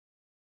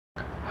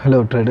Hello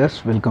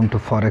traders, welcome to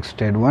Forex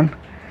Trade 1.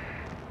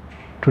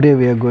 Today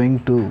we are going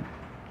to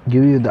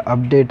give you the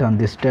update on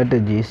this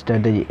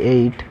strategy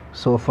 8.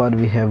 So far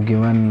we have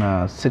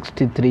given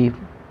 63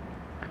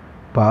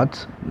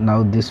 parts.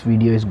 Now this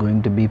video is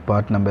going to be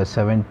part number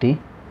 70,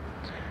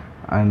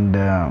 and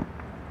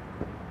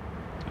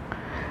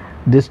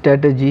this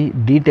strategy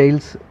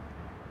details,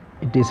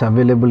 it is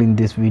available in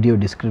this video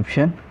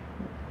description.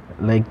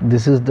 Like,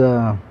 this is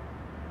the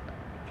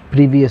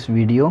previous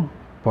video,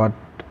 part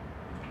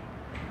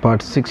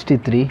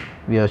 63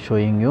 we are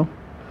showing you,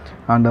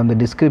 and on the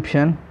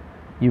description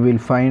you will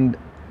find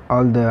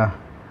all the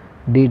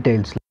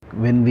details, like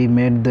when we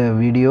made the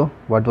video,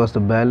 what was the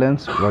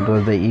balance, what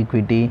was the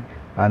equity,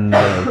 and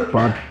the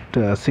part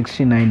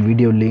 69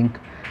 video link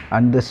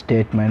and the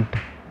statement.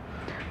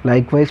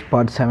 Likewise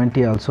part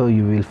 70 also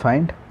you will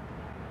find.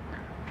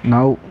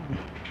 Now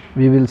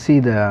we will see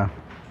this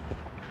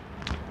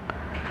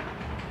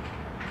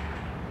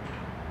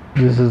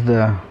is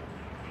the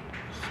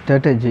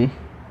strategy.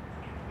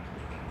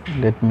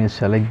 Let me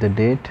select the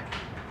date.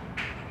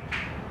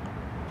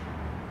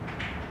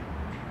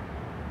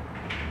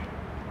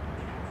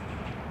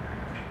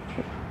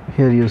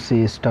 Here you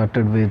see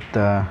started with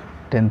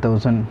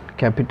 $10,000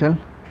 capital,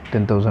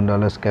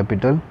 $10,000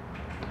 capital,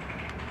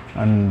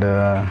 and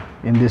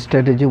in this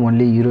strategy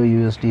only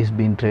EURUSD is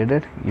being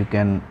traded. You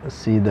can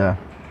see the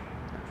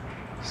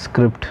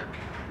script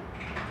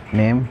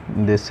name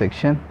in this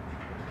section,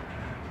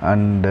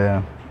 and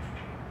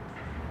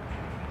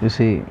you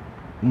see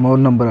more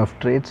number of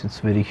trades, it's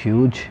very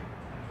huge,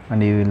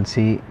 and you will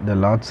see the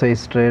lot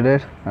size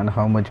traded and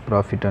how much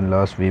profit and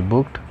loss we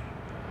booked.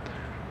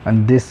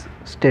 And this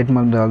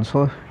statement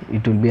also,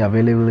 it will be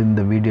available in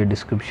the video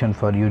description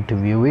for you to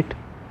view it.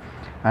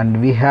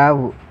 And we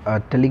have a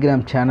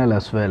Telegram channel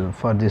as well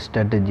for this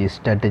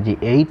strategy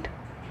 8.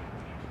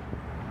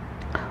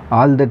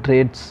 All the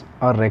trades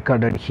are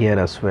recorded here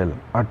as well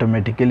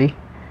automatically.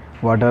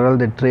 What are all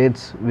the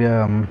trades we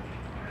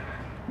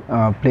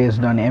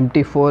placed on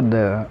MT4,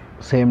 the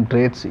same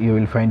trades you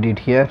will find it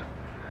here.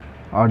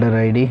 Order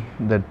ID,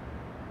 that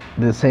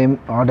the same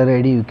order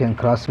ID you can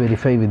cross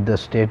verify with the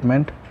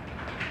statement,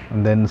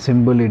 and then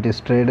symbol it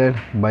is traded,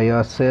 buy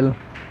or sell,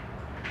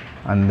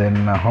 and then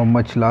how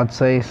much lot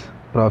size,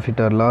 profit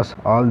or loss,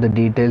 all the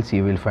details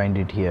you will find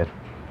it here.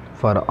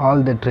 For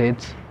all the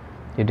trades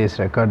it is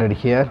recorded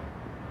here,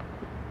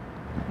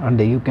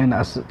 and you can,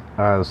 as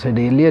said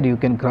earlier, you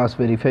can cross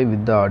verify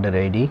with the order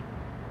ID.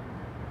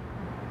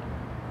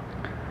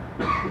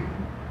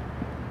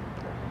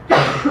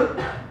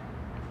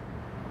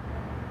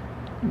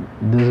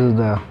 This is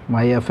the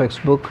my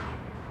Fxbook.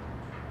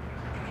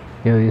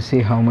 Here you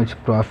see how much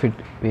profit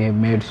we have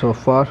made so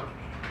far.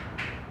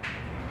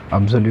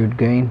 Absolute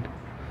gain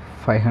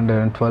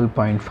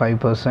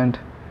 512.5%,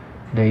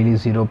 daily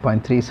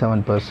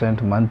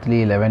 0.37%,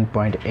 monthly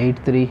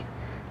 11.83,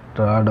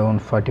 drawdown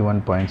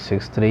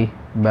 41.63,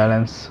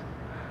 balance,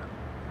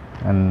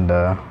 and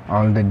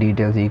all the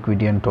details,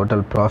 equity and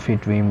total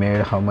profit we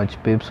made, how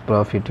much pips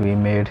profit we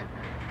made,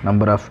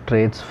 number of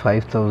trades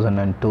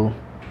 5002,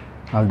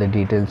 all the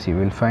details you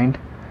will find,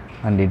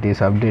 and it is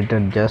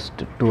updated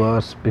just 2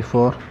 hours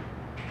before.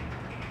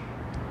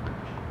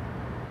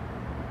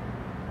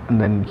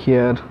 And then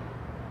here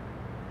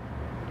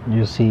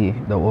you see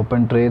the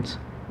open trades,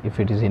 if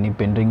it is any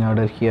pending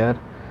order here,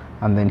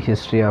 and then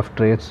history of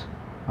trades,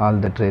 all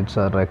the trades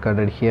are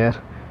recorded here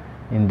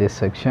in this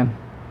section.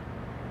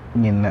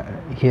 In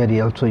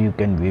here also you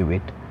can view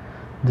it.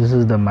 This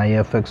is the my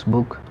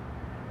Fxbook.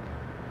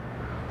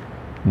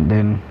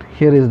 Then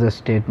here is the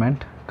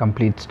statement,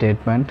 complete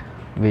statement,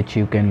 which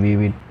you can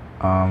view it.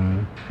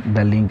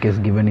 The link is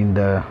given in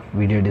the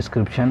video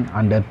description.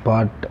 Under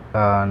part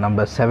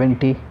number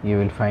 70 you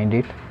will find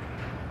it.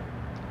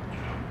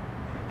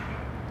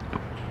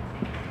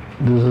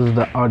 This is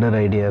the order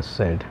ID, as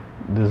said.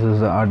 This is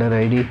the order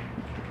ID,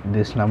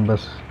 these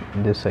numbers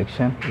in this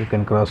section you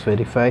can cross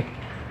verify,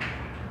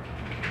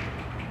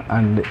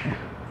 and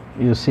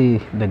you see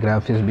the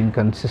graph has been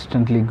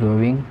consistently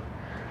growing.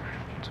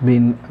 It's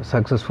been a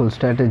successful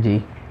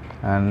strategy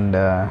and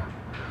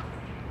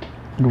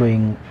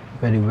doing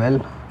very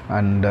well.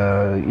 And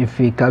if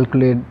we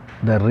calculate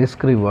the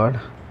risk reward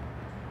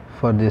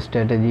for this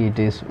strategy, it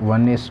is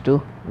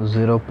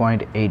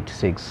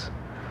 1:0.86,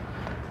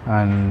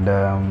 and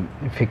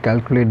if we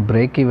calculate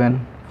break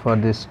even for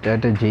this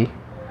strategy,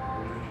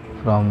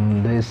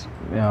 from this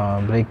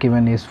break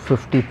even is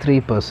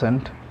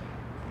 53%,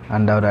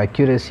 and our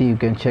accuracy you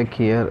can check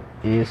here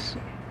is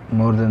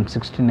more than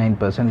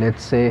 69%.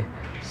 Let's say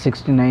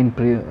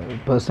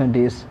 69%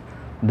 is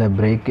the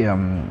break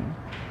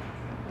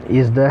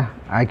is the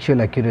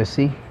actual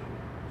accuracy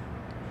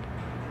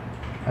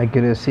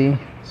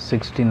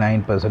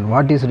 69%.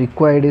 What is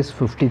required is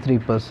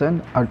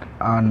 53%,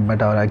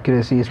 but our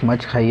accuracy is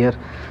much higher,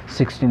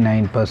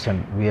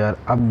 69%. We are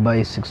up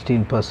by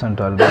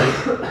 16% already,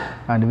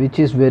 and which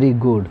is very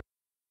good,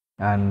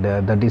 and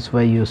that is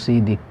why you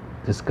see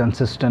this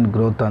consistent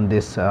growth on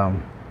this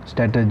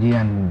strategy,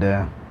 and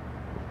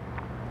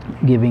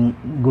giving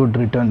good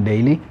return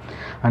daily.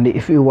 And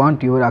if you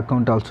want your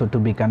account also to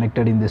be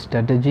connected in this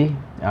strategy,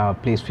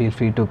 please feel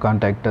free to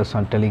contact us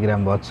on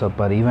Telegram, WhatsApp,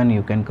 or even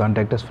you can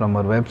contact us from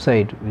our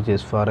website, which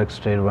is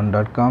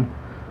forextrade1.com,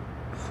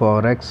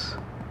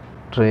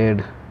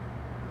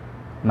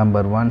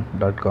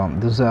 forextrade1.com.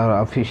 This is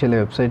our official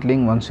website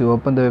link. Once you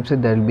open the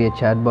website, there will be a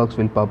chat box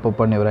will pop up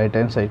on your right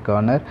hand side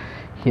corner.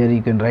 Here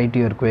you can write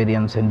your query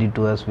and send it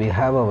to us. We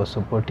have our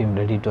support team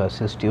ready to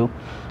assist you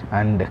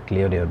and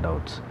clear your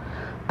doubts.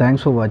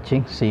 Thanks for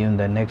watching. See you in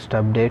the next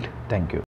update. Thank you.